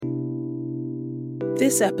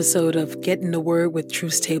This episode of Get in the Word with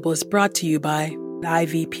Truth Table is brought to you by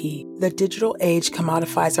IVP. The digital age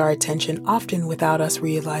commodifies our attention, often without us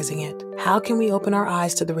realizing it. How can we open our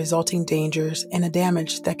eyes to the resulting dangers and the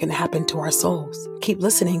damage that can happen to our souls? Keep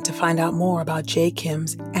listening to find out more about J.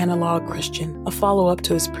 Kim's Analog Christian, a follow-up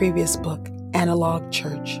to his previous book, Analog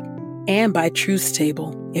Church. And by Truth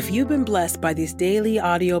Table. If you've been blessed by these daily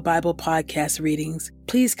audio Bible podcast readings,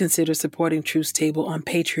 please consider supporting Truth Table on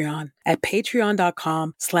Patreon at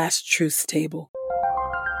patreon.com/truthstable.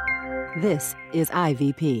 This is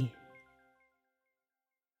IVP.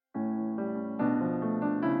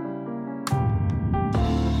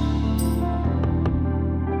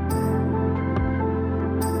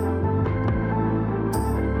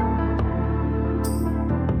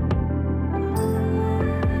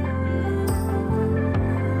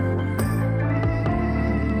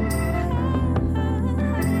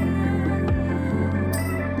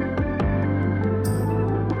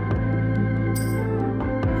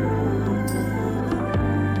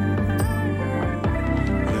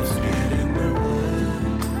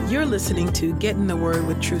 You're listening to Get in the Word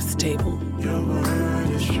with Truth Table. Your word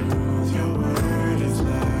is truth, your word is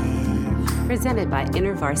life. Presented by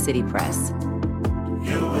InterVarsity Press.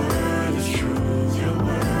 Your word is truth, your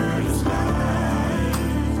word is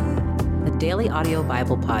life. A daily audio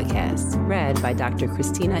Bible podcast read by Dr.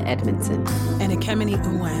 Christina Edmondson And Ekemini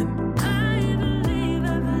Uwan.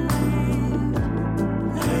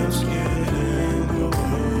 Let's get in the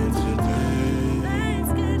word today.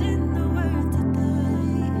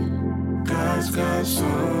 God's got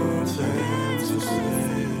something to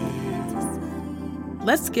say.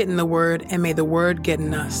 Let's get in the Word, and may the Word get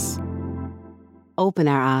in us. Open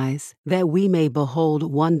our eyes that we may behold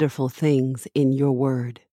wonderful things in your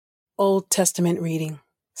word. Old Testament reading,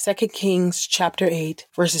 2 Kings chapter 8,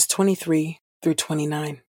 verses 23 through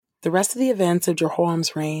 29. The rest of the events of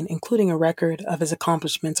Jehoram's reign, including a record of his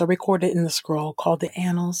accomplishments, are recorded in the scroll called the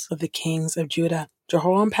Annals of the Kings of Judah.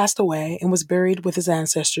 Jehoram passed away and was buried with his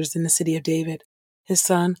ancestors in the city of David. His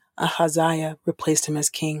son Ahaziah replaced him as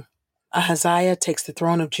king. Ahaziah takes the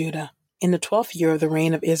throne of Judah. In the 12th year of the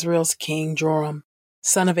reign of Israel's king Joram,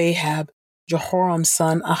 son of Ahab, Jehoram's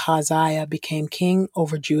son Ahaziah became king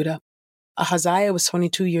over Judah. Ahaziah was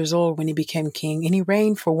 22 years old when he became king, and he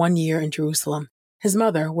reigned for 1 year in Jerusalem. His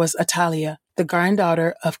mother was Athaliah, the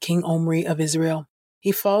granddaughter of King Omri of Israel.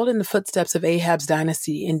 He followed in the footsteps of Ahab's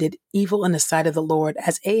dynasty and did evil in the sight of the Lord,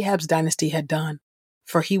 as Ahab's dynasty had done,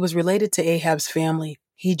 for he was related to Ahab's family.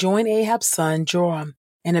 He joined Ahab's son Joram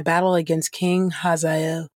in a battle against King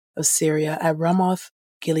Hazael of Syria at Ramoth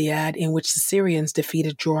Gilead, in which the Syrians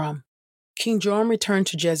defeated Joram. King Joram returned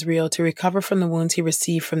to Jezreel to recover from the wounds he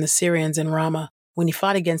received from the Syrians in Ramah when he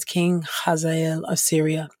fought against King Hazael of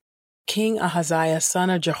Syria. King Ahaziah, son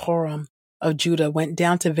of Jehoram of Judah, went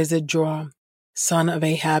down to visit Joram, son of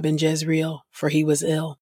Ahab, in Jezreel, for he was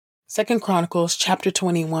ill. 2 Chronicles chapter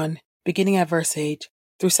 21, beginning at verse 8,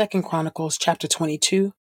 through 2 Chronicles chapter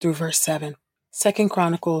 22, through verse 7. 2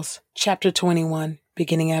 Chronicles chapter 21,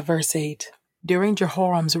 beginning at verse 8. During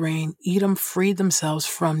Jehoram's reign, Edom freed themselves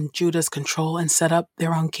from Judah's control and set up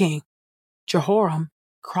their own king. Jehoram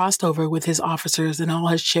crossed over with his officers and all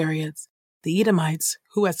his chariots. The Edomites,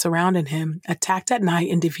 who had surrounded him, attacked at night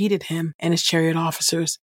and defeated him and his chariot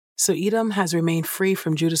officers. So Edom has remained free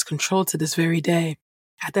from Judah's control to this very day.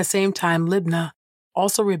 At the same time, Libnah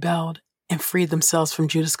also rebelled and freed themselves from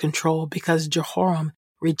Judah's control because Jehoram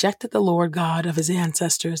rejected the Lord God of his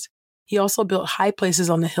ancestors. He also built high places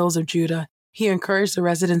on the hills of Judah. He encouraged the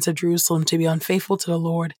residents of Jerusalem to be unfaithful to the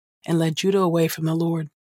Lord and led Judah away from the Lord.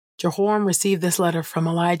 Jehoram received this letter from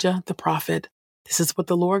Elijah the prophet. This is what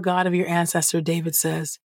the Lord God of your ancestor David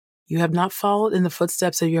says. You have not followed in the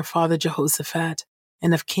footsteps of your father Jehoshaphat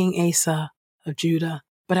and of King Asa of Judah,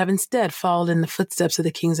 but have instead followed in the footsteps of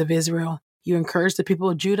the kings of Israel. You encouraged the people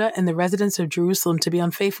of Judah and the residents of Jerusalem to be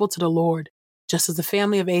unfaithful to the Lord, just as the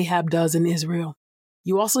family of Ahab does in Israel.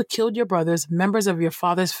 You also killed your brothers, members of your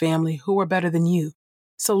father's family, who were better than you.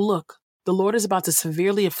 So look, the Lord is about to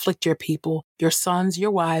severely afflict your people, your sons, your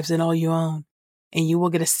wives, and all you own. And you will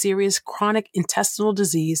get a serious chronic intestinal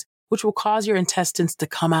disease, which will cause your intestines to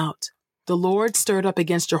come out. The Lord stirred up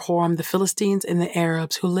against Jehoram the Philistines and the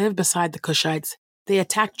Arabs who lived beside the Cushites. They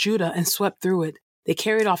attacked Judah and swept through it. They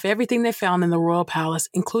carried off everything they found in the royal palace,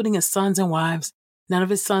 including his sons and wives. None of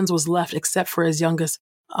his sons was left except for his youngest,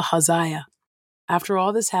 Ahaziah. After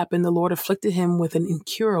all this happened, the Lord afflicted him with an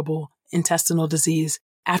incurable intestinal disease.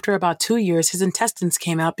 After about 2 years, his intestines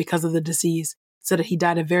came out because of the disease, so that he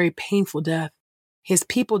died a very painful death. His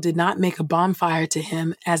people did not make a bonfire to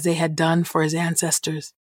him as they had done for his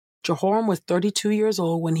ancestors. Jehoram was 32 years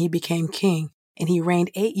old when he became king, and he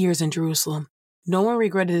reigned 8 years in Jerusalem. No one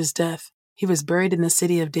regretted his death. He was buried in the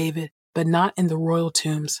city of David, but not in the royal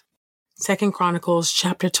tombs. 2 Chronicles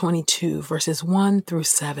chapter 22, verses 1 through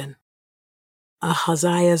 7.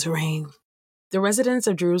 Ahaziah's reign. The residents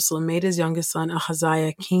of Jerusalem made his youngest son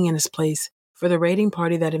Ahaziah king in his place, for the raiding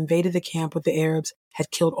party that invaded the camp with the Arabs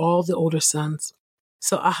had killed all the older sons.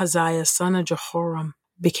 So Ahaziah, son of Jehoram,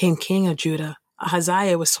 became king of Judah.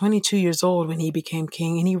 Ahaziah was 22 years old when he became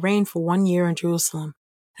king, and he reigned for 1 year in Jerusalem.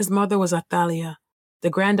 His mother was Athaliah, the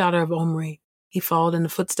granddaughter of Omri. He followed in the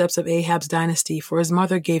footsteps of Ahab's dynasty, for his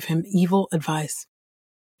mother gave him evil advice.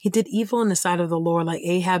 He did evil in the sight of the Lord like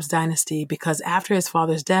Ahab's dynasty, because after his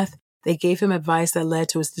father's death, they gave him advice that led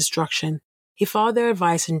to his destruction. He followed their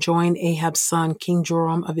advice and joined Ahab's son, King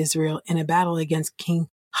Joram of Israel, in a battle against King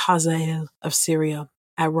Hazael of Syria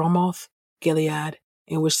at Ramoth Gilead,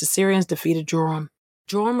 in which the Syrians defeated Joram.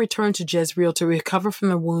 Joram returned to Jezreel to recover from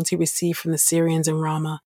the wounds he received from the Syrians in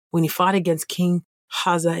Ramah when he fought against King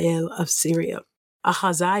Hazael of Syria.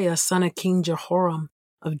 Ahaziah, son of King Jehoram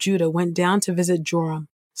of Judah, went down to visit Joram,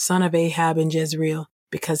 son of Ahab in Jezreel,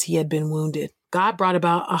 because he had been wounded. God brought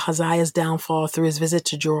about Ahaziah's downfall through his visit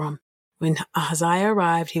to Joram. When Ahaziah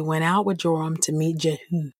arrived, he went out with Joram to meet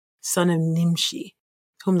Jehu, son of Nimshi,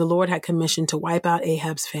 whom the Lord had commissioned to wipe out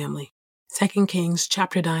Ahab's family. 2 Kings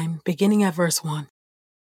chapter 9, beginning at verse 1.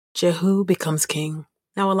 Jehu becomes king.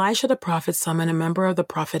 Now Elisha the prophet summoned a member of the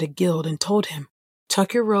prophetic guild and told him,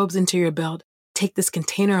 "Tuck your robes into your belt, take this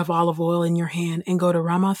container of olive oil in your hand, and go to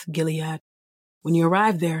Ramoth Gilead. When you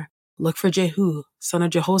arrive there, look for Jehu, son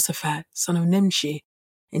of Jehoshaphat, son of Nimshi,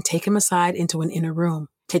 and take him aside into an inner room.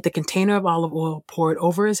 Take the container of olive oil, pour it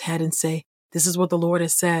over his head, and say, 'This is what the Lord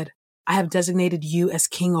has said. I have designated you as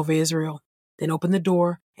king over Israel.' Then open the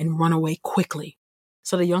door and run away quickly."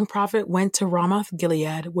 So the young prophet went to Ramoth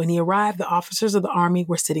Gilead. When he arrived, the officers of the army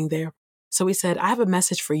were sitting there. So he said, "I have a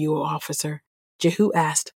message for you, O officer." Jehu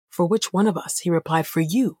asked, "For which one of us?" He replied, "For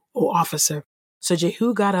you, O officer." So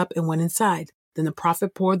Jehu got up and went inside. Then the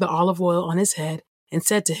prophet poured the olive oil on his head and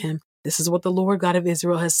said to him, "This is what the Lord God of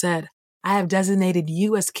Israel has said. I have designated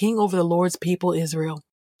you as king over the Lord's people Israel.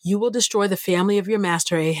 You will destroy the family of your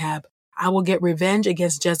master Ahab. I will get revenge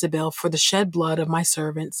against Jezebel for the shed blood of my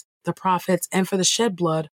servants, the prophets, and for the shed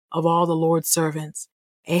blood of all the Lord's servants.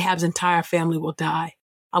 Ahab's entire family will die.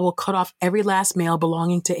 I will cut off every last male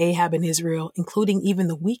belonging to Ahab in Israel, including even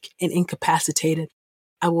the weak and incapacitated.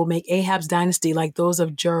 I will make Ahab's dynasty like those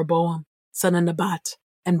of Jeroboam, son of Nebat,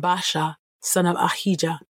 and Baasha, son of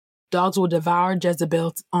Ahijah. Dogs will devour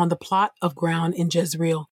Jezebel on the plot of ground in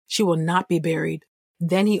Jezreel. She will not be buried."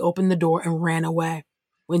 Then he opened the door and ran away.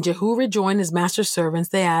 When Jehu rejoined his master's servants,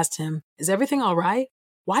 they asked him, "Is everything all right?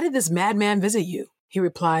 Why did this madman visit you?" He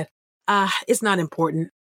replied, "It's not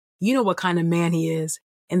important. You know what kind of man he is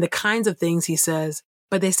and the kinds of things he says."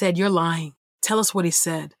 But they said, "You're lying. Tell us what he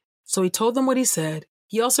said." So he told them what he said.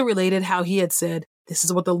 He also related how he had said, "This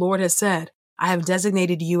is what the Lord has said. I have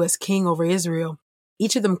designated you as king over Israel."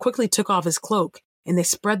 Each of them quickly took off his cloak, and they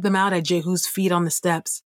spread them out at Jehu's feet on the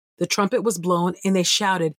steps. The trumpet was blown, and they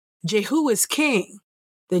shouted, "Jehu is king!"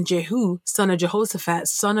 Then Jehu, son of Jehoshaphat,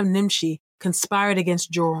 son of Nimshi, conspired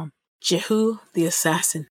against Joram. Jehu, the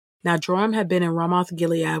assassin. Now Joram had been in Ramoth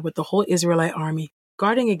Gilead with the whole Israelite army,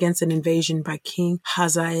 guarding against an invasion by King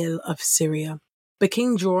Hazael of Syria. But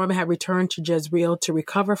King Joram had returned to Jezreel to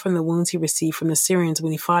recover from the wounds he received from the Syrians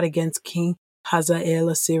when he fought against King Hazael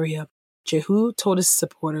of Syria. Jehu told his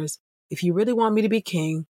supporters, "If you really want me to be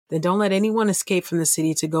king, then don't let anyone escape from the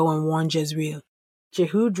city to go and warn Jezreel."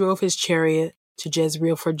 Jehu drove his chariot to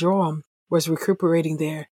Jezreel, for Joram was recuperating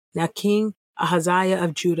there. Now King Ahaziah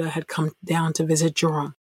of Judah had come down to visit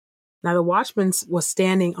Joram. Now the watchman was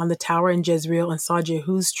standing on the tower in Jezreel and saw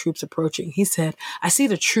Jehu's troops approaching. He said, "I see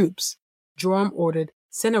the troops." Joram ordered,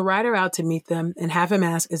 "Send a rider out to meet them and have him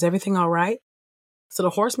ask, 'Is everything all right?'" So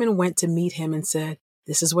the horseman went to meet him and said,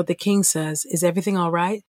 "This is what the king says. Is everything all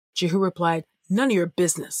right?" Jehu replied, "None of your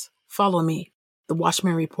business. Follow me." The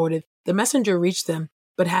watchman reported, "The messenger reached them,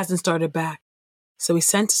 but hasn't started back." So he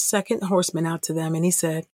sent a second horseman out to them, and he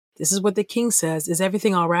said, "This is what the king says. Is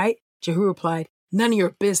everything all right?" Jehu replied, "None of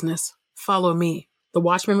your business. Follow me." The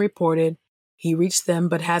watchman reported, "He reached them,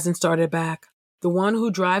 but hasn't started back." The one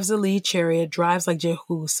who drives the lead chariot drives like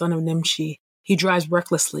Jehu, son of Nimshi. He drives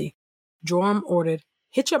recklessly. Joram ordered,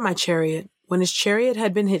 "Hitch up my chariot." When his chariot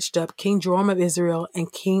had been hitched up, King Joram of Israel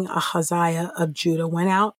and King Ahaziah of Judah went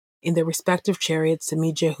out in their respective chariots to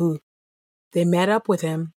meet Jehu. They met up with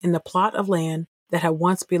him in the plot of land that had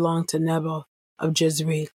once belonged to Naboth of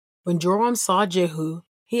Jezreel. When Joram saw Jehu,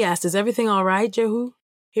 he asked, "Is everything all right, Jehu?"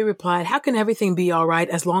 He replied, "How can everything be all right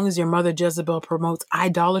as long as your mother Jezebel promotes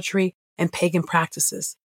idolatry and pagan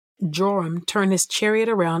practices. Joram turned his chariot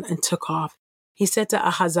around and took off. He said to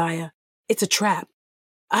Ahaziah, "It's a trap."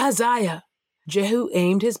 "Ahaziah!" Jehu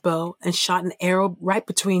aimed his bow and shot an arrow right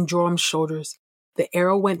between Joram's shoulders. The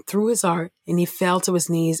arrow went through his heart, and he fell to his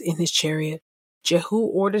knees in his chariot. Jehu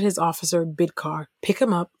ordered his officer Bidkar, pick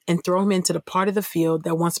him up and throw him into the part of the field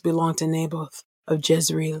that once belonged to Naboth of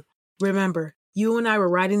Jezreel. Remember, you and I were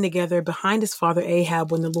riding together behind his father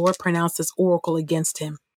Ahab when the Lord pronounced this oracle against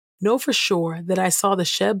him. Know for sure that I saw the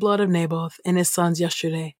shed blood of Naboth and his sons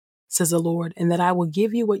yesterday, says the Lord, and that I will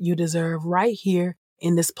give you what you deserve right here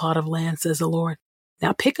in this plot of land, says the Lord.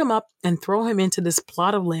 Now pick him up and throw him into this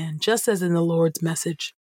plot of land, just as in the Lord's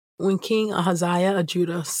message. When King Ahaziah of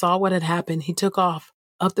Judah saw what had happened, he took off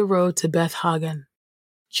up the road to Beth Hagan.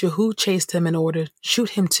 Jehu chased him and ordered,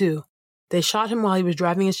 "Shoot him too." They shot him while he was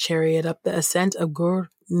driving his chariot up the ascent of Gur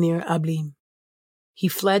near Ablim. He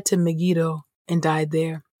fled to Megiddo and died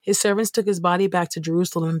there. His servants took his body back to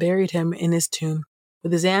Jerusalem and buried him in his tomb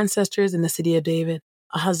with his ancestors in the city of David.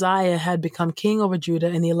 Ahaziah had become king over Judah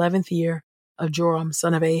in the 11th year of Joram,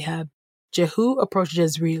 son of Ahab. Jehu approached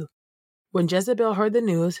Jezreel. When Jezebel heard the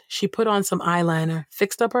news, she put on some eyeliner,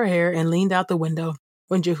 fixed up her hair, and leaned out the window.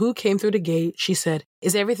 When Jehu came through the gate, she said,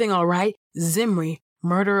 "Is everything all right, Zimri,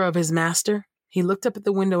 murderer of his master?" He looked up at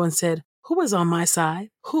the window and said, "Who is on my side?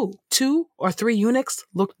 Who? 2 or 3 eunuchs?"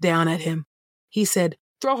 Looked down at him. He said,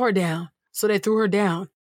 "Throw her down." So they threw her down.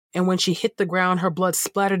 And when she hit the ground, her blood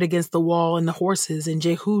splattered against the wall and the horses, and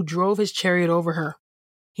Jehu drove his chariot over her.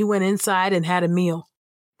 He went inside and had a meal.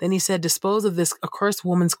 Then he said, "Dispose of this accursed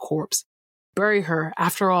woman's corpse. Bury her.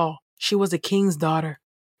 After all, she was a king's daughter."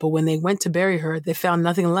 But when they went to bury her, they found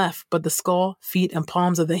nothing left but the skull, feet, and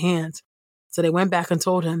palms of the hands. So they went back and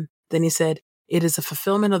told him. Then he said, "It is a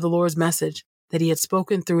fulfillment of the Lord's message that he had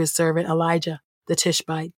spoken through his servant Elijah, the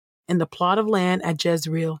Tishbite. In the plot of land at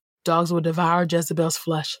Jezreel, dogs will devour Jezebel's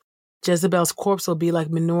flesh. Jezebel's corpse will be like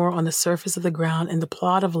manure on the surface of the ground. In the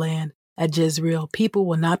plot of land at Jezreel, people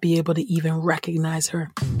will not be able to even recognize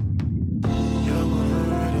her." Your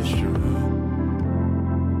word is true.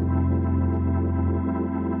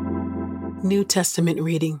 New Testament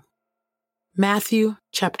reading. Matthew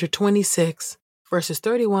chapter 26, verses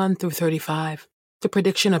 31 through 35. The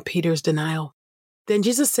prediction of Peter's denial. Then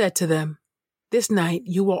Jesus said to them, "This night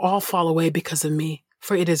you will all fall away because of me,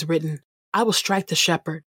 for it is written, I will strike the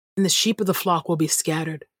shepherd, and the sheep of the flock will be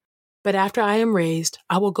scattered. But after I am raised,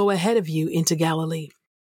 I will go ahead of you into Galilee."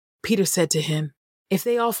 Peter said to him, "If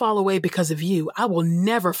they all fall away because of you, I will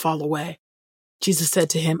never fall away." Jesus said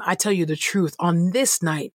to him, "I tell you the truth, on this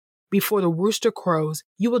night, before the rooster crows,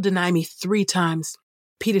 you will deny me 3 times.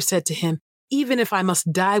 Peter said to him, "Even if I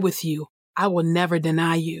must die with you, I will never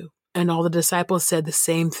deny you." And all the disciples said the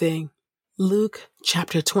same thing. Luke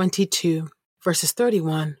chapter 22, verses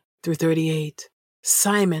 31 through 38.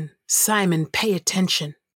 "Simon, Simon, pay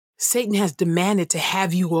attention. Satan has demanded to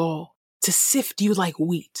have you all, to sift you like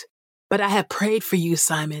wheat. But I have prayed for you,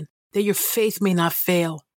 Simon, that your faith may not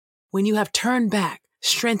fail. When you have turned back,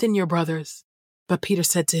 strengthen your brothers." But Peter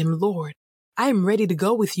said to him, "Lord, I am ready to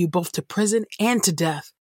go with you both to prison and to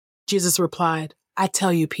death." Jesus replied, "I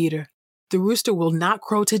tell you, Peter, the rooster will not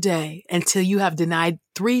crow today until you have denied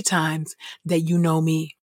 3 times that you know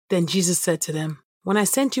me." Then Jesus said to them, "When I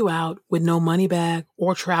sent you out with no money bag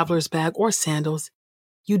or traveler's bag or sandals,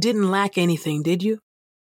 you didn't lack anything, did you?"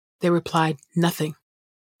 They replied, "Nothing."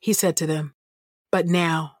 He said to them, "But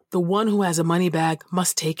now the one who has a money bag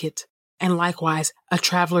must take it, and likewise a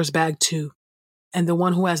traveler's bag too. And the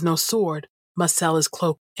one who has no sword must sell his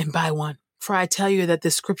cloak and buy one. For I tell you that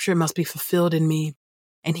this scripture must be fulfilled in me."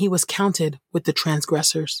 And he was counted with the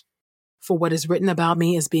transgressors. For what is written about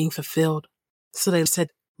me is being fulfilled. So they said,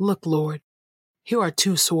 "Look, Lord, here are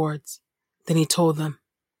 2 swords. Then he told them,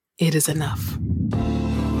 "It is enough."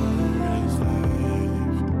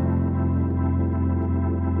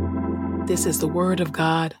 This is the word of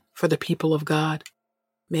God for the people of God.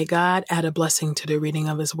 May God add a blessing to the reading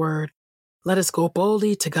of his word. Let us go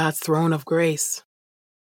boldly to God's throne of grace.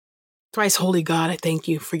 Thrice holy God, I thank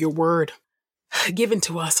you for your word given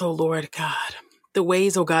to us, O Lord God. The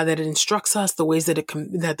ways, O God, that it instructs us, the ways that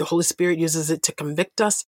that the Holy Spirit uses it to convict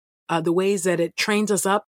us, the ways that it trains us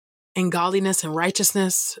up in godliness and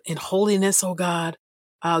righteousness and holiness, O God,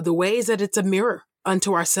 the ways that it's a mirror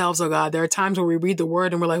unto ourselves, O God. There are times where we read the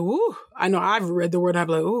word and we're like, "Ooh," I know I've read the word and I'm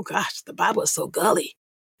like, "Oh gosh, the Bible is so gully.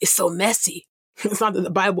 It's so messy." It's not that the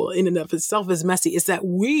Bible in and of itself is messy. It's that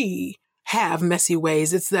we have messy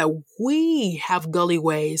ways. It's that we have gully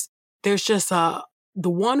ways. There's just the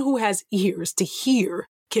one who has ears to hear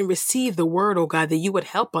can receive the word, oh God, that you would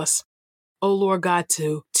help us, oh Lord God,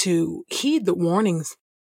 to heed the warnings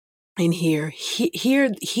in here.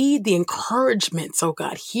 Heed the encouragements, oh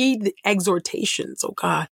God. Heed the exhortations, oh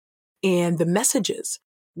God, and the messages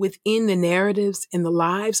within the narratives in the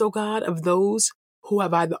lives, oh God, of those who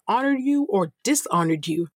have either honored you or dishonored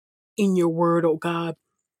you in your word, oh God.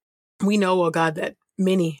 We know, oh God, that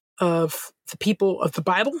many of the people of the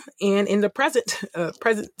Bible and in the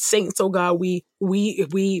present saints, oh God, we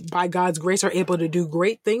by God's grace are able to do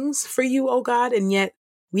great things for you, oh God, and yet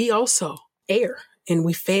we also err and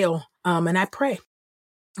we fail. And I pray,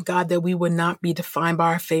 God, that we would not be defined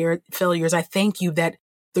by our failures. I thank you that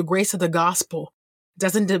the grace of the gospel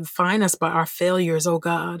doesn't define us by our failures, oh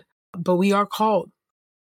God, but we are called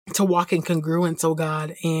to walk in congruence, oh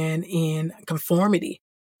God, and in conformity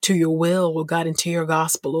to your will, oh God, and to your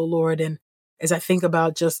gospel, oh Lord. And as I think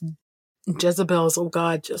about just Jezebel's, oh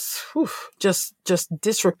God, just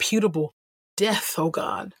disreputable death, oh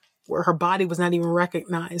God, where her body was not even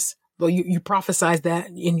recognized. Well, you prophesied that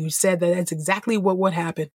and you said that that's exactly what would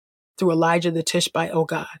happen through Elijah the Tishbite, oh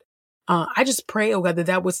God. I just pray, oh God,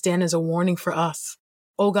 that would stand as a warning for us,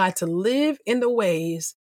 oh God, to live in the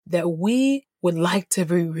ways that we would like to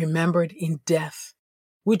be remembered in death.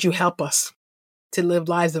 Would you help us to live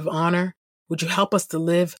lives of honor? Would you help us to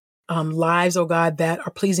live lives, oh God, that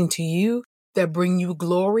are pleasing to you, that bring you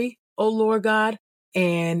glory, oh Lord God,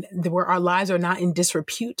 and where our lives are not in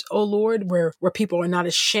disrepute, oh Lord, where people are not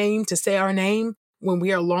ashamed to say our name when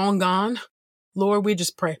we are long gone. Lord, we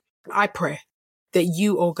just pray. I pray that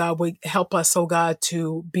you, oh God, would help us, oh God,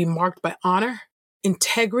 to be marked by honor,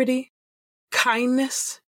 integrity,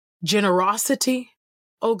 kindness, generosity,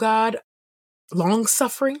 oh God, long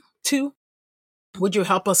suffering too. Would you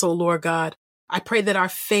help us, oh Lord God? I pray that our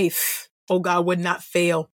faith, oh God, would not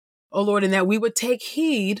fail, oh Lord, and that we would take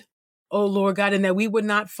heed, oh Lord God, and that we would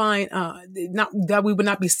not that we would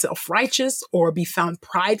not be self-righteous or be found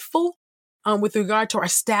prideful with regard to our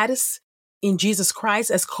status in Jesus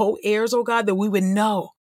Christ as co-heirs, oh God, that we would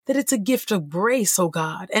know that it's a gift of grace, oh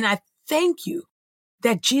God. And I thank you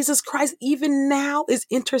that Jesus Christ even now is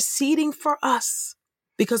interceding for us,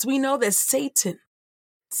 because we know that Satan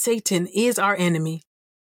is our enemy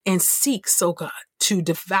and seeks, oh God, to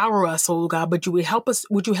devour us, oh God. But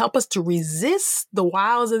would you help us to resist the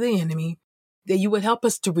wiles of the enemy, that you would help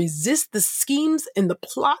us to resist the schemes and the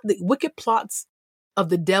wicked plots of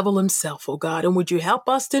the devil himself, oh God. And would you help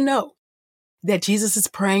us to know that Jesus is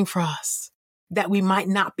praying for us, that we might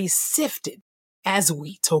not be sifted as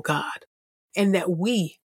wheat, oh God, and that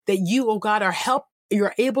you, oh God,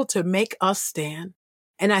 you're able to make us stand.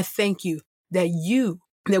 And I thank you that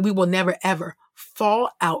we will never, ever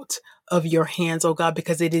fall out of your hands, oh God,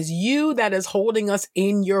 because it is you that is holding us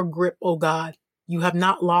in your grip, oh God. You have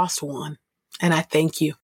not lost one. And I thank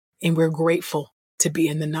you. And we're grateful to be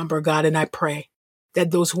in the number, God. And I pray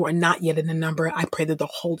that those who are not yet in the number, I pray that the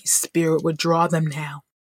Holy Spirit would draw them now,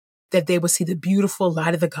 that they would see the beautiful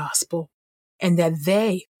light of the gospel, and that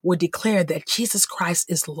they would declare that Jesus Christ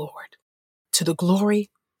is Lord, to the glory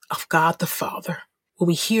of God the Father. When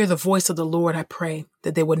we hear the voice of the Lord, I pray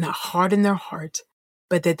that they would not harden their heart,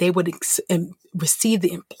 but that they would receive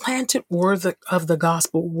the implanted word of the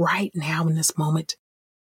gospel right now in this moment.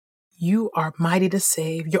 You are mighty to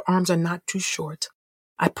save. Your arms are not too short.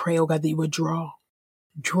 I pray, oh God, that you would draw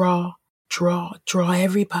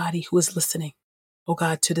everybody who is listening, oh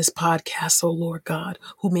God, to this podcast, oh Lord God,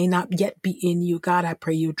 who may not yet be in you. God, I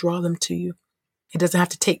pray you draw them to you. It doesn't have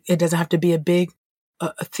to be a big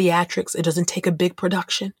theatrics. It doesn't take a big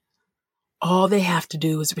production. All they have to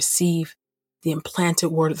do is receive the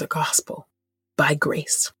implanted word of the gospel by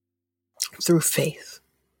grace, through faith.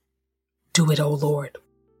 Do it, oh Lord.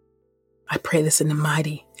 I pray this in the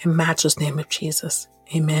mighty and matchless name of Jesus.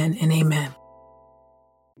 Amen and amen.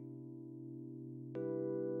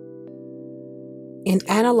 In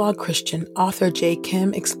Analog Christian, author J.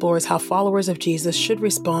 Kim explores how followers of Jesus should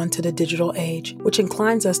respond to the digital age, which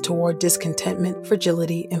inclines us toward discontentment,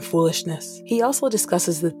 fragility, and foolishness. He also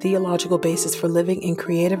discusses the theological basis for living in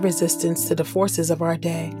creative resistance to the forces of our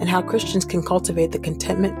day, and how Christians can cultivate the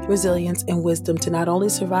contentment, resilience, and wisdom to not only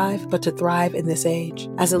survive, but to thrive in this age.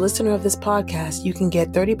 As a listener of this podcast, you can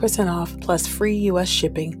get 30% off plus free U.S.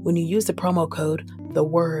 shipping when you use the promo code The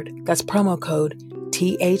Word. That's promo code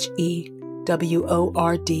THEWORD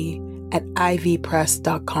at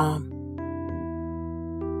ivpress.com.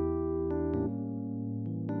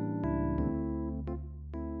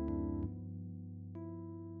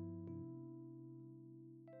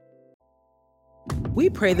 We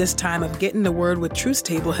pray this time of Getting the Word with Truth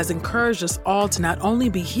Table has encouraged us all to not only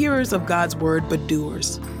be hearers of God's Word, but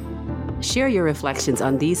doers. Share your reflections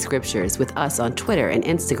on these scriptures with us on Twitter and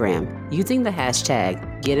Instagram using the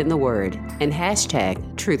hashtag Get in the Word, and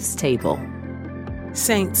hashtag Truth's Table.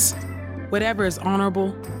 Saints, whatever is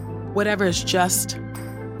honorable, whatever is just,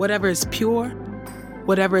 whatever is pure,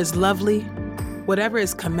 whatever is lovely, whatever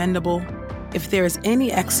is commendable, if there is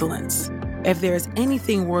any excellence, if there is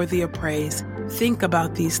anything worthy of praise, think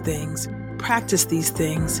about these things, practice these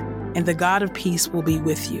things, and the God of peace will be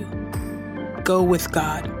with you. Go with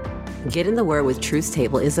God. Get in the Word with Truth's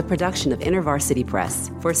Table is a production of InterVarsity Press.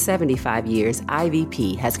 For 75 years,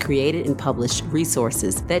 IVP has created and published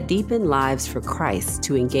resources that deepen lives for Christ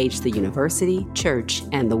to engage the university, church,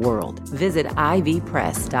 and the world. Visit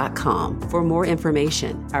ivpress.com for more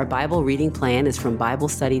information. Our Bible reading plan is from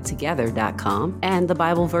BibleStudyTogether.com, and the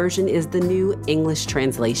Bible version is the New English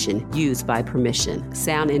Translation used by permission.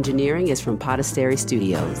 Sound engineering is from Podastery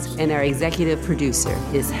Studios, and our executive producer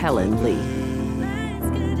is Helen Lee.